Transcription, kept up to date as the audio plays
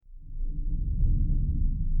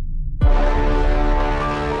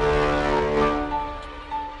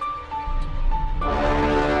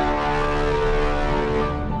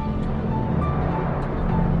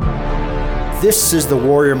This is the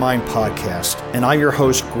Warrior Mind Podcast, and I'm your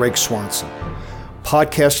host, Greg Swanson,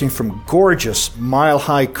 podcasting from gorgeous Mile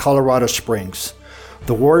High, Colorado Springs.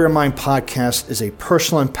 The Warrior Mind Podcast is a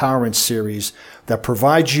personal empowerment series that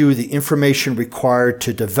provides you the information required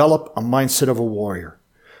to develop a mindset of a warrior,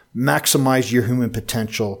 maximize your human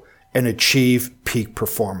potential, and achieve peak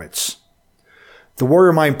performance. The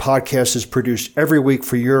Warrior Mind Podcast is produced every week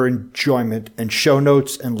for your enjoyment, and show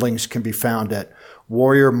notes and links can be found at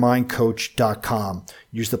warriormindcoach.com.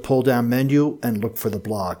 Use the pull-down menu and look for the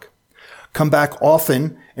blog. Come back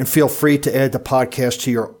often and feel free to add the podcast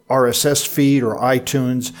to your RSS feed or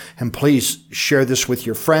iTunes, and please share this with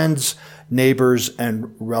your friends, neighbors,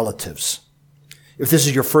 and relatives. If this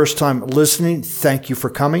is your first time listening, thank you for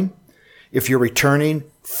coming. If you're returning,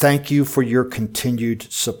 thank you for your continued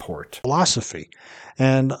support. Philosophy.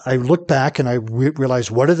 And I look back and I realize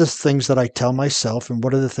what are the things that I tell myself and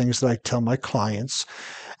what are the things that I tell my clients.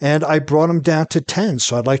 And I brought them down to 10.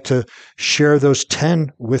 So I'd like to share those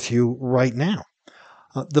 10 with you right now.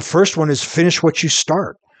 The first one is finish what you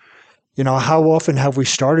start. You know, how often have we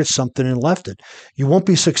started something and left it? You won't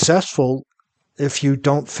be successful if you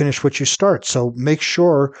don't finish what you start. So make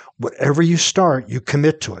sure whatever you start, you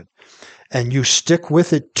commit to it and you stick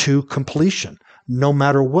with it to completion, no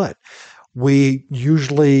matter what. We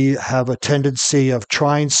usually have a tendency of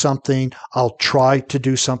trying something, I'll try to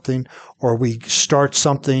do something, or we start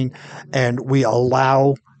something and we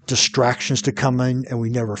allow distractions to come in and we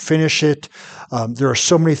never finish it. There are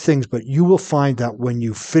so many things, but you will find that when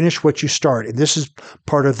you finish what you start, and this is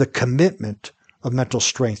part of the commitment of mental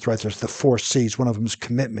strength, right? There's the 4 C's. One of them is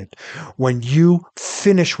commitment. When you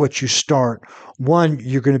finish what you start, one,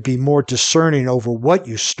 you're going to be more discerning over what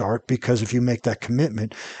you start because if you make that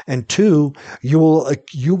commitment, and two, you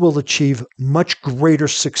will achieve much greater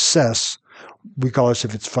success, regardless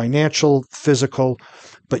if it's financial, physical,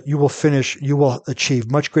 but you will achieve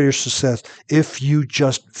much greater success if you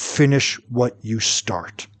just finish what you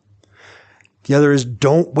start. The other is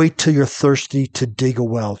don't wait till you're thirsty to dig a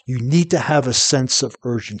well. You need to have a sense of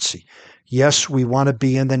urgency. Yes, we want to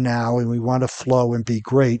be in the now and we want to flow and be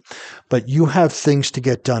great, but you have things to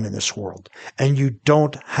get done in this world and you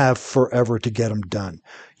don't have forever to get them done.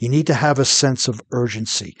 You need to have a sense of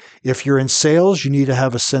urgency. If you're in sales, you need to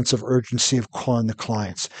have a sense of urgency of calling the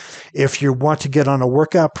clients. If you want to get on a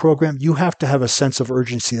workout program, you have to have a sense of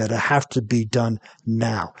urgency that it has to be done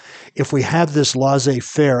now. If we have this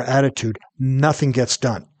laissez-faire attitude, nothing gets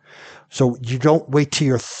done. So you don't wait till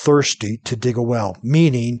you're thirsty to dig a well,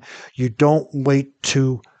 meaning you don't wait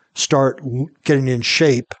to start getting in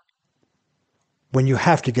shape when you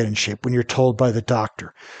have to get in shape, when you're told by the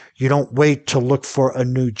doctor. You don't wait to look for a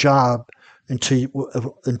new job until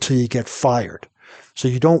you get fired. So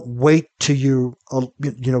you don't wait till you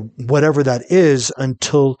whatever that is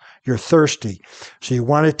until you're thirsty. So you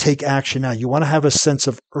want to take action now. You want to have a sense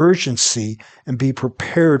of urgency and be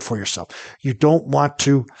prepared for yourself. You don't want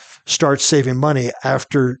to start saving money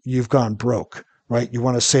after you've gone broke, right? You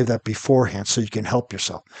want to save that beforehand so you can help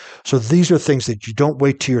yourself. So these are things that you don't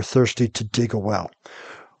wait till you're thirsty to dig a well.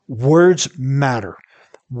 Words matter.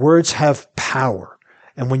 Words have power.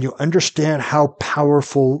 And when you understand how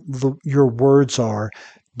powerful your words are,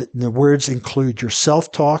 the words include your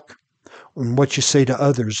self-talk and what you say to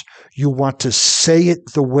others. You want to say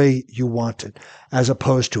it the way you want it, as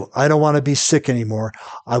opposed to, I don't want to be sick anymore.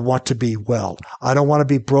 I want to be well. I don't want to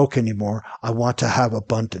be broke anymore. I want to have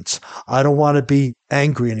abundance. I don't want to be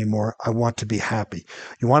angry anymore. I want to be happy.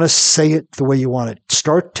 You want to say it the way you want it.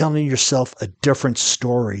 Start telling yourself a different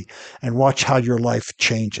story and watch how your life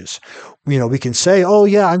changes. You know, we can say, oh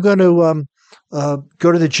yeah, I'm going to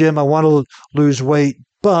go to the gym. I want to lose weight,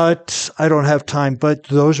 but I don't have time. But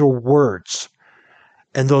those are words.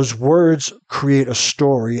 And those words create a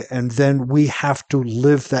story. And then we have to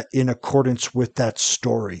live that in accordance with that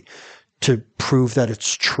story to prove that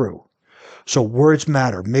it's true. So words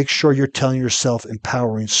matter. Make sure you're telling yourself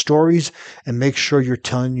empowering stories and make sure you're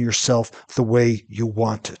telling yourself the way you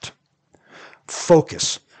want it.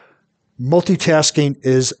 Focus. Multitasking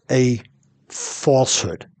is a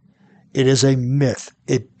falsehood. It is a myth.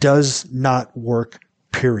 It does not work,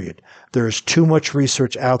 period. There is too much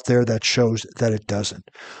research out there that shows that it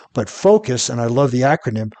doesn't. But focus, and I love the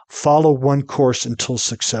acronym, follow one course until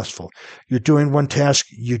successful. You're doing one task,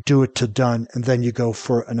 you do it to done, and then you go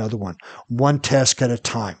for another one. One task at a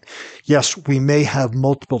time. Yes, we may have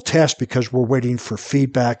multiple tasks because we're waiting for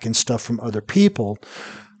feedback and stuff from other people,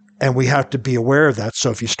 and we have to be aware of that.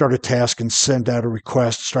 So if you start a task and send out a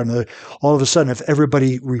request, all of a sudden, if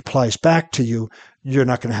everybody replies back to you, you're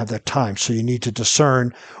not going to have that time. So you need to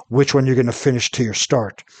discern which one you're going to finish to your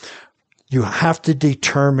start. You have to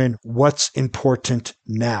determine what's important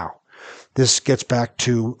now. This gets back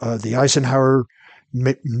to the Eisenhower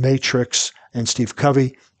matrix and Steve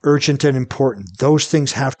Covey, urgent and important. Those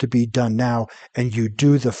things have to be done now, and you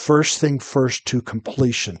do the first thing first to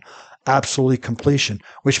completion. Absolutely completion,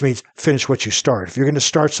 which means finish what you start. If you're going to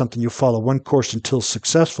start something, you follow one course until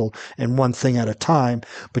successful and one thing at a time,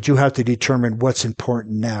 but you have to determine what's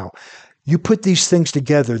important now. You put these things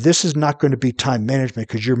together. This is not going to be time management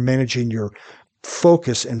because you're managing your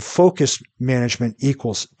focus, and focus management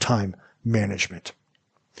equals time management.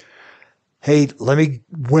 Hey, let me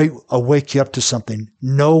wake you up to something.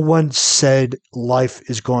 No one said life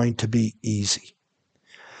is going to be easy.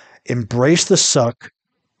 Embrace the suck.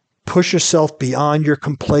 Push yourself beyond your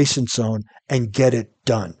complacent zone and get it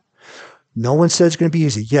done. No one says it's going to be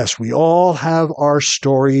easy. Yes, we all have our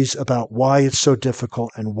stories about why it's so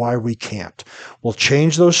difficult and why we can't. We'll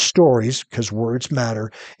change those stories, because words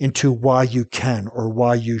matter, into why you can or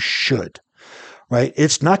why you should. Right?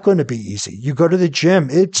 It's not going to be easy. You go to the gym.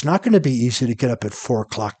 It's not going to be easy to get up at 4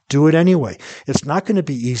 o'clock. Do it anyway. It's not going to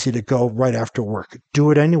be easy to go right after work.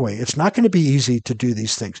 Do it anyway. It's not going to be easy to do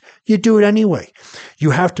these things. You do it anyway.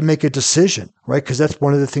 You have to make a decision, right? Because that's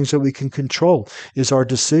one of the things that we can control is our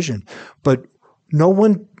decision. But no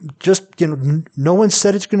one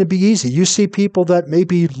said it's going to be easy. You see people that may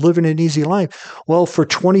be living an easy life. Well, for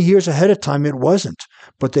 20 years ahead of time, it wasn't.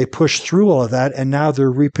 But they pushed through all of that, and now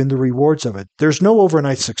they're reaping the rewards of it. There's no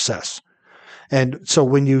overnight success. And so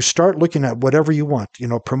when you start looking at whatever you want,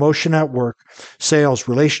 promotion at work, sales,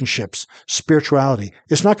 relationships, spirituality,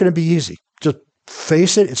 it's not going to be easy. Just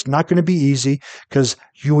face it, it's not going to be easy, because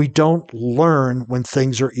we don't learn when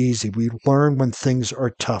things are easy. We learn when things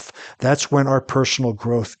are tough. That's when our personal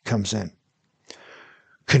growth comes in.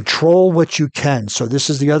 Control what you can. So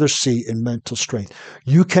this is the other C in mental strength.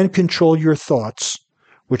 You can control your thoughts,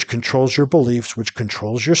 which controls your beliefs, which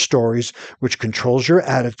controls your stories, which controls your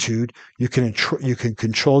attitude. You can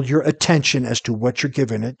control your attention as to what you're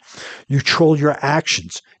giving it. You control your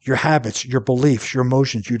actions, your habits, your beliefs, your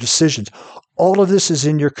emotions, your decisions. All of this is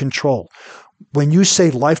in your control. When you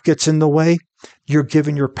say life gets in the way, you're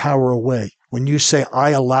giving your power away. When you say, I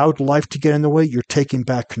allowed life to get in the way, you're taking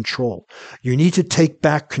back control. You need to take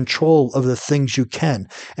back control of the things you can.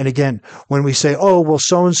 And again, when we say, oh, well,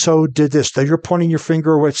 so-and-so did this, that you're pointing your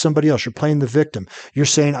finger at somebody else. You're playing the victim. You're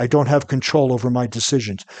saying, I don't have control over my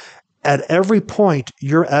decisions. At every point,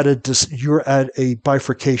 you're at a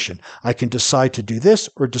bifurcation. I can decide to do this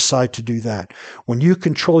or decide to do that. When you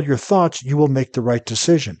control your thoughts, you will make the right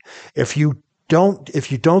decision. If you don't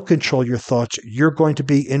control your thoughts, you're going to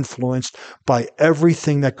be influenced by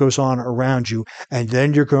everything that goes on around you, and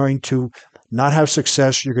then you're going to not have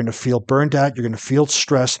success. You're going to feel burned out. You're going to feel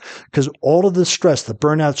stress, because all of the stress, the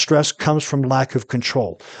burnout stress, comes from lack of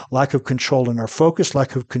control. Lack of control in our focus,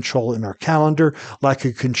 lack of control in our calendar, lack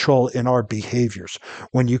of control in our behaviors.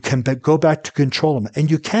 When you can go back to control them,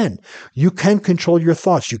 and you can control your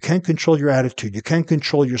thoughts. You can control your attitude. You can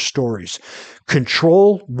control your stories.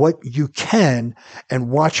 Control what you can and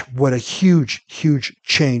watch what a huge, huge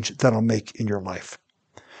change that'll make in your life.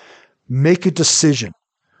 Make a decision.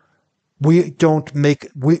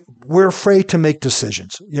 We're afraid to make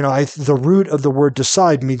decisions. The root of the word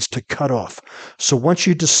decide means to cut off. So once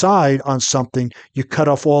you decide on something, you cut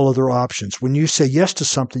off all other options. When you say yes to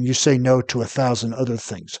something, you say no to 1,000 other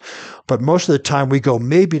things. But most of the time we go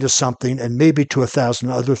maybe to something and maybe to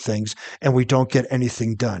 1,000 other things, and we don't get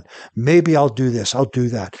anything done. Maybe I'll do this, I'll do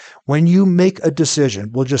that. When you make a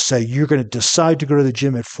decision, we'll just say you're going to decide to go to the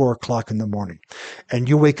gym at 4 o'clock in the morning, and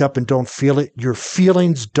you wake up and don't feel it, your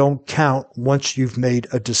feelings don't count once you've made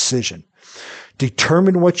a decision.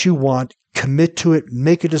 Determine what you want, commit to it,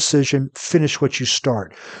 make a decision, finish what you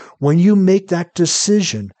start. When you make that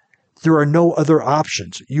decision, there are no other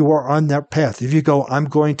options. You are on that path. If you go, I'm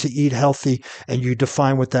going to eat healthy, and you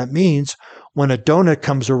define what that means, when a donut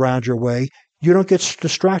comes around your way, you don't get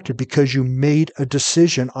distracted because you made a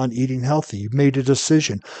decision on eating healthy. You made a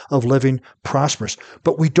decision of living prosperous.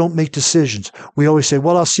 But we don't make decisions. We always say,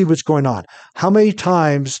 well, I'll see what's going on. How many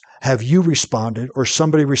times have you responded or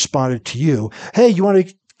somebody responded to you, hey, you want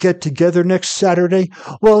to get together next Saturday?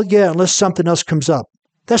 Well, yeah, unless something else comes up.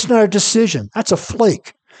 That's not a decision. That's a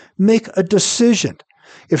flake. Make a decision.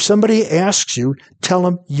 If somebody asks you, tell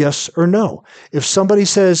them yes or no. If somebody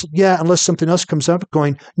says, yeah, unless something else comes up,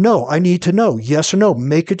 going, no, I need to know, yes or no.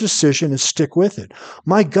 Make a decision and stick with it.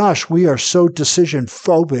 My gosh, we are so decision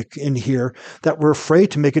phobic in here that we're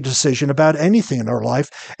afraid to make a decision about anything in our life.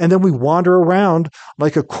 And then we wander around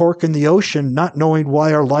like a cork in the ocean, not knowing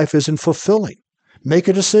why our life isn't fulfilling. Make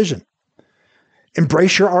a decision.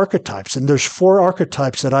 Embrace your archetypes. And there's 4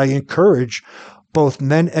 archetypes that I encourage both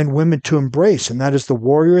men and women to embrace, and that is the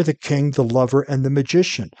warrior, the king, the lover, and the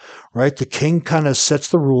magician, right? The king kind of sets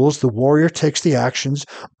the rules. The warrior takes the actions.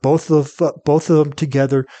 Both of them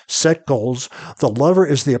together set goals. The lover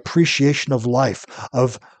is the appreciation of life,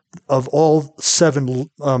 of all 7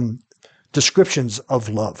 descriptions of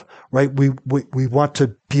love, right? We want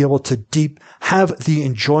to be able to have the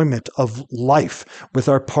enjoyment of life with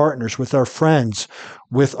our partners, with our friends,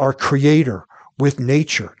 with our creator, with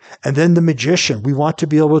nature. And then the magician, we want to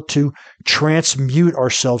be able to transmute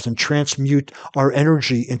ourselves and transmute our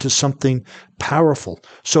energy into something powerful.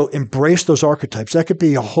 So embrace those archetypes. That could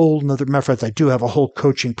be a whole nother, matter of fact, I do have a whole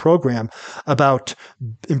coaching program about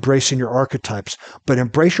embracing your archetypes. But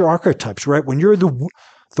embrace your archetypes, right? When you're the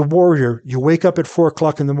warrior, you wake up at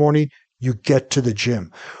 4:00 in the morning, you get to the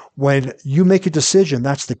gym. When you make a decision,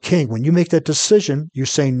 that's the king. When you make that decision, you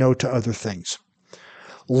say no to other things.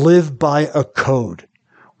 Live by a code.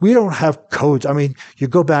 We don't have codes. I mean, you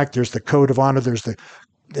go back, there's the code of honor, there's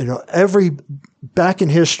back in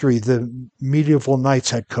history, the medieval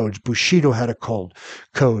knights had codes. Bushido had a code.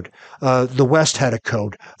 The West had a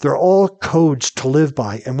code. They're all codes to live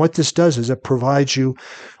by. And what this does is it provides you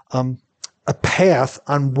a path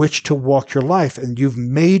on which to walk your life. And you've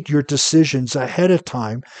made your decisions ahead of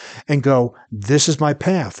time and go, this is my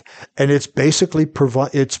path. And it's basically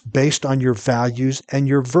it's based on your values and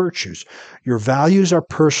your virtues. Your values are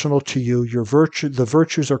personal to you. The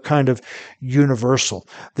virtues are kind of universal.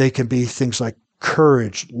 They can be things like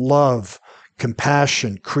courage, love,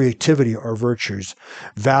 compassion, creativity are virtues.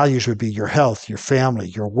 Values would be your health, your family,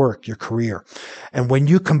 your work, your career. And when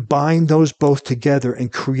you combine those both together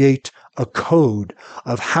and create a code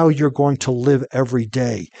of how you're going to live every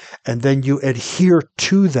day, and then you adhere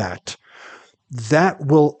to that, that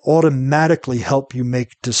will automatically help you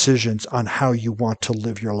make decisions on how you want to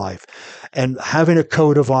live your life. And having a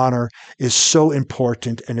code of honor is so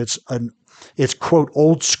important, and it's quote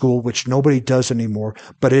old school, which nobody does anymore,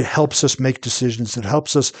 but it helps us make decisions. It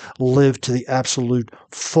helps us live to the absolute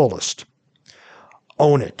fullest.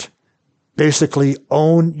 Own it. Basically,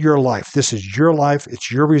 own your life. This is your life. It's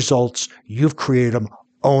your results. You've created them.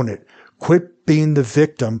 Own it. Quit being the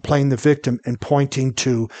victim, playing the victim, and pointing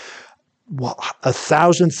to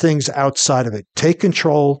 1,000 things outside of it. Take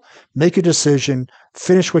control, make a decision,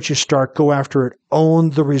 finish what you start, go after it,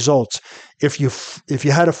 own the results. If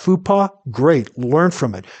you had a faux pas, great, learn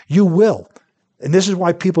from it. You will. And this is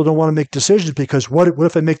why people don't want to make decisions, because what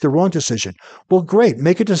if I make the wrong decision? Well, great,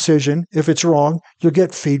 make a decision. If it's wrong, you'll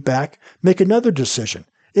get feedback. Make another decision.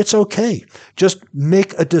 It's okay. Just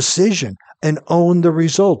make a decision and own the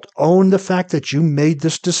result. Own the fact that you made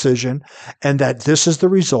this decision and that this is the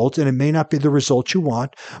result, and it may not be the result you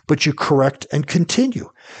want, but you correct and continue.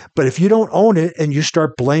 But if you don't own it and you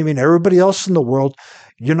start blaming everybody else in the world,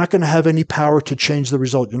 you're not going to have any power to change the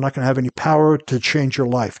result. You're not going to have any power to change your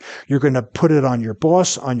life. You're going to put it on your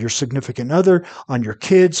boss, on your significant other, on your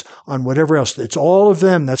kids, on whatever else. It's all of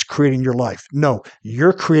them that's creating your life. No,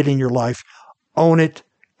 you're creating your life. Own it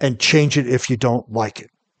and change it if you don't like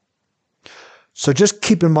it. So just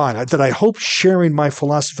keep in mind that I hope sharing my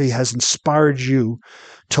philosophy has inspired you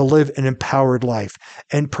to live an empowered life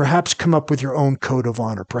and perhaps come up with your own code of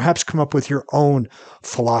honor, perhaps come up with your own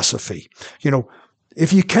philosophy.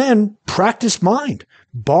 If you can, practice mine,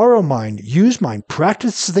 borrow mine, use mine,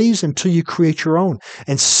 practice these until you create your own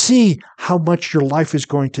and see how much your life is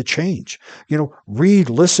going to change. Read,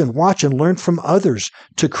 listen, watch, and learn from others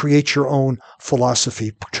to create your own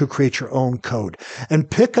philosophy, to create your own code. And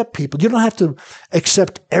pick up people. You don't have to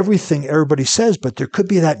accept everything everybody says, but there could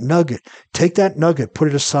be that nugget. Take that nugget, put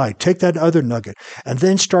it aside. Take that other nugget, and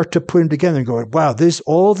then start to put them together and go, wow,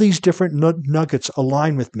 all these different nuggets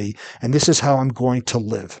align with me, and this is how I'm going to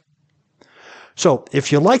live. So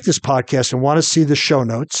if you like this podcast and want to see the show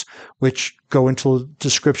notes, which go into the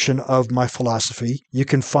description of my philosophy, you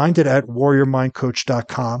can find it at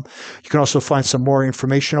warriormindcoach.com. You can also find some more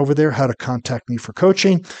information over there, how to contact me for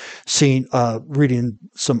coaching, reading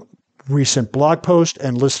some recent blog posts,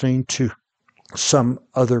 and listening to some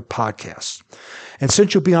other podcasts. And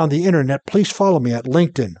since you'll be on the internet, please follow me at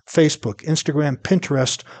LinkedIn, Facebook, Instagram,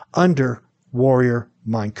 Pinterest under Warrior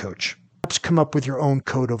Mind Coach. Perhaps come up with your own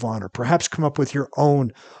code of honor. Perhaps come up with your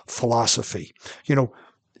own philosophy.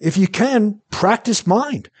 If you can, practice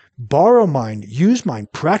mine. Borrow mine, use mine,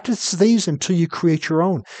 practice these until you create your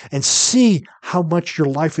own and see how much your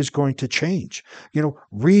life is going to change.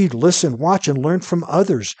 Read, listen, watch, and learn from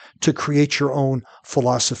others to create your own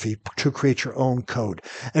philosophy, to create your own code.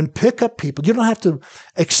 And pick up people. You don't have to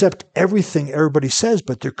accept everything everybody says,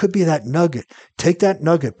 but there could be that nugget. Take that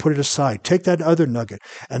nugget, put it aside, take that other nugget,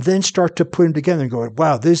 and then start to put them together and go,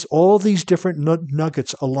 wow, all these different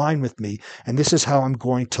nuggets align with me, and this is how I'm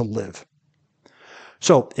going to live.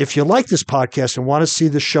 So if you like this podcast and want to see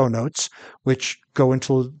the show notes, which go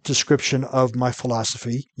into the description of my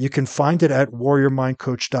philosophy, you can find it at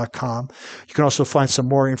warriormindcoach.com. You can also find some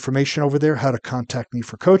more information over there, how to contact me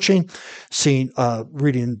for coaching,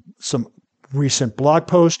 reading some recent blog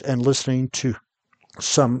posts, and listening to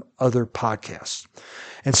some other podcasts.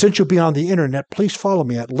 And since you'll be on the internet, please follow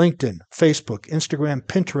me at LinkedIn, Facebook, Instagram,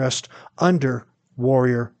 Pinterest under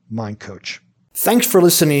Warrior Mind Coach. Thanks for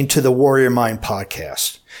listening to the Warrior Mind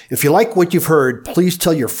podcast. If you like what you've heard, please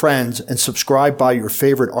tell your friends and subscribe by your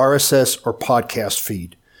favorite RSS or podcast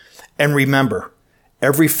feed. And remember,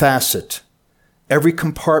 every facet, every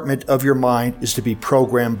compartment of your mind is to be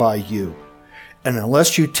programmed by you. And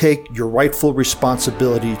unless you take your rightful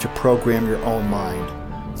responsibility to program your own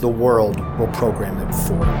mind, the world will program it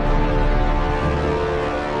for you.